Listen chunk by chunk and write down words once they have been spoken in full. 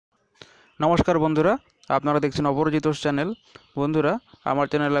নমস্কার বন্ধুরা, আপনারা দেখছেন অপরাজিতোষ চ্যানেল। বন্ধুরা, আমার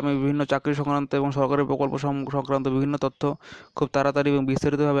চ্যানেলে আমি বিভিন্ন চাকরি সংক্রান্ত এবং সরকারি প্রকল্প সংক্রান্ত বিভিন্ন তথ্য খুব তাড়াতাড়ি এবং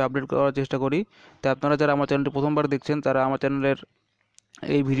বিস্তারিতভাবে আপডেট করার চেষ্টা করি। তাই আপনারা যারা আমার চ্যানেলটি প্রথমবার দেখছেন তারা আমার চ্যানেলের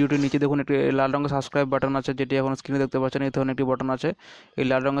এই ভিডিওটির নিচে দেখুন একটি লাল রঙের সাবস্ক্রাইব বাটন আছে, যেটি এখন স্ক্রিনে দেখতে পাচ্ছেন। এই ধরনের একটি বাটন আছে, এই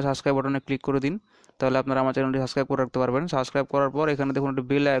লাল রঙের সাবস্ক্রাইব বাটনে ক্লিক করে দিন, তাহলে আপনারা আমার চ্যানেলটি সাবস্ক্রাইব করে রাখতে পারবেন। সাবস্ক্রাইব করার পর এখানে দেখুন একটি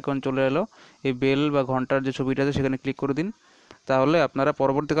বেল আইকন চলে এলো, এই বেল বা ঘন্টার যে ছবিটা আছে সেখানে ক্লিক করে দিন। তাহলে আপনারা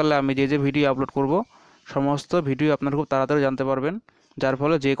পরবর্তীকালে আমি যে ভিডিও আপলোড করব সমস্ত ভিডিও আপনারা খুব তাড়াতাড়ি জানতে পারবেন, যার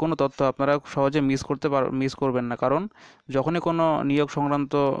ফলে যে কোনো তথ্য আপনারা সহজে মিস করবেন না। কারণ যখনই কোনো নিয়োগ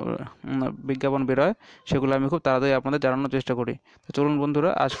সংক্রান্ত বিজ্ঞাপন বেরোয় সেগুলো আমি খুব তাড়াতাড়ি আপনাদের জানানোর চেষ্টা করি। তো চলুন বন্ধুরা,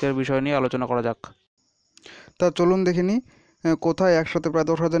 আজকের বিষয় নিয়ে আলোচনা করা যাক। তা চলুন দেখে নিই কোথায় একসাথে প্রায়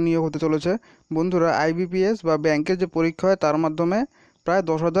 10,000 নিয়োগ হতে চলেছে। বন্ধুরা, আইবিপিএস বা ব্যাংকের যে পরীক্ষা হয় তার মাধ্যমে প্রায়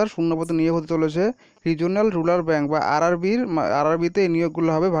 10,000 শূন্যপদে নিয়োগ হতে চলেছে। রিজিওনাল রুরাল ব্যাংক বা আরআরবিতে এই নিয়োগগুলো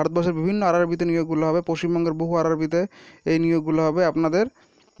হবে। ভারতবর্ষের বিভিন্ন আরআরবিতে নিয়োগগুলো হবে, পশ্চিমবঙ্গের বহু আরআরবিতে এই নিয়োগগুলো হবে। আপনাদের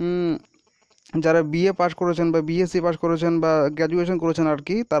যারা বিএ পাস করেছেন বা বিএসসি পাস করেছেন বা গ্র্যাজুয়েশন করেছেন আর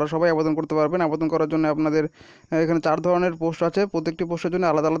কি, তারা সবাই আবেদন করতে পারবেন। আবেদন করার জন্য আপনাদের এখানে 4 ধরনের পোস্ট আছে। প্রত্যেকটি পোস্টের জন্য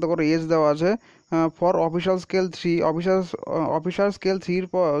আলাদা আলাদা করে এজ দেওয়া আছে। For officer scale 3 officer scale 3-র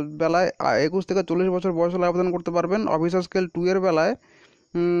বেলায় 21 থেকে 40 বছর বয়স হলে আবেদন করতে পারবেন। অফিসার স্কেল 2-এর বেলায়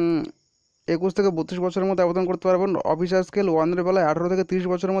 21 থেকে 32 বছরের মধ্যে আবেদন করতে পারবেন। অফিসার স্কেল 1-এর বেলায় 18 থেকে 30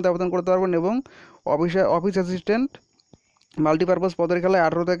 বছরের মধ্যে আবেদন করতে পারবেন। এবং অফিস অ্যাসিস্ট্যান্ট মাল্টিপারপাস পদের খেলায়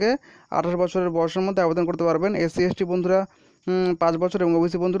 18 থেকে 28 বছরের বয়সের মধ্যে আবেদন করতে পারবেন। এসসি এসটি বন্ধুরা 5 বছর এবং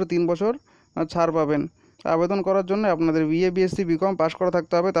ওবিসি বন্ধুরা 3 বছর ছাড় পাবেন। আবেদন করার জন্য আপনাদের বিএ বিএসসি বিকম পাস করা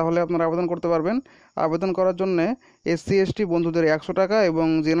থাকতে হবে, তাহলে আপনারা আবেদন করতে পারবেন। আবেদন করার জন্য এসসি এসটি বন্ধুদের 100 টাকা এবং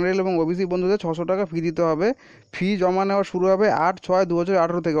জেনারেল এবং ওবিসি বন্ধুদের 600 টাকা ফি দিতে হবে। ফি জমা নেওয়া শুরু হবে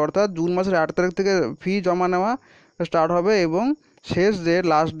 8/6/2018 থেকে, অর্থাৎ জুন মাসের 8 তারিখ থেকে ফি জমা নেওয়া স্টার্ট হবে এবং শেষ ডেট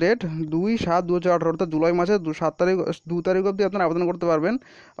লাস্ট ডেট 2/7/2018, অর্থাৎ জুলাই মাসের 2 তারিখ অবধি আপনারা আবেদন করতে পারবেন।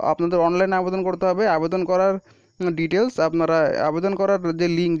 আপনাদের অনলাইনে আবেদন করতে হবে। আবেদন করার ডিটেলস আপনারা আবেদন করার যে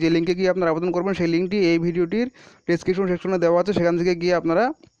লিঙ্কে গিয়ে আপনারা আবেদন করবেন, সেই লিঙ্কটি এই ভিডিওটির ডেসক্রিপশন সেকশনে দেওয়া আছে। সেখান থেকে গিয়ে আপনারা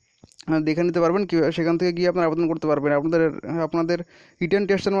দেখে নিতে পারবেন, সেখান থেকে গিয়ে আপনারা আবেদন করতে পারবেন। আপনাদের রিটেন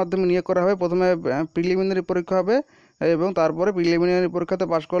টেস্টের মাধ্যমে নিয়োগ করা হবে। প্রথমে প্রিলিমিনারি পরীক্ষা হবে এবং তারপরে প্রিলিমিনারি পরীক্ষাতে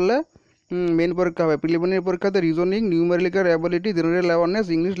পাশ করলে মেন পরীক্ষা হবে। প্রিলিমিনারি পরীক্ষাতে reasoning, numerical ability, general awareness,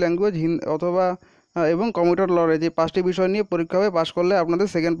 English language অথবা এবং কম্পিউটার লরে, যে 5টি বিষয় নিয়ে পরীক্ষা হবে। পাশ করলে আপনাদের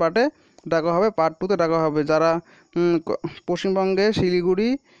সেকেন্ড পার্টে ডাকা হবে, পার্ট 2-তে ডাকা হবে। যারা পশ্চিমবঙ্গে শিলিগুড়ি,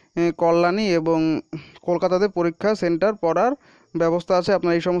 কল্যাণী এবং কলকাতাতে পরীক্ষা সেন্টার পড়ার ব্যবস্থা আছে,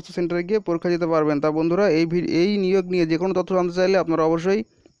 আপনারা এই সমস্ত সেন্টারে গিয়ে পরীক্ষা দিতে পারবেন। তা বন্ধুরা, এই নিয়োগ নিয়ে যে কোনো তথ্য জানতে চাইলে আপনারা অবশ্যই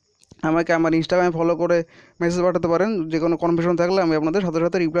আমাকে আমার ইনস্টাগ্রামে ফলো করে মেসেজ পাঠাতে পারেন। যে কোনো কনফিউশন থাকলে আমি আপনাদের সাথে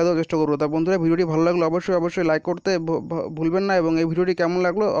সাথে রিপ্লাই দেওয়ার চেষ্টা করবো। তা বন্ধুরা, ভিডিওটি ভালো লাগলো অবশ্যই লাইক করতে ভুলবেন না এবং এই ভিডিওটি কেমন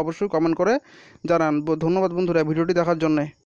লাগলো অবশ্যই কমেন্ট করে জানান। ধন্যবাদ বন্ধুরা ভিডিওটি দেখার জন্যে।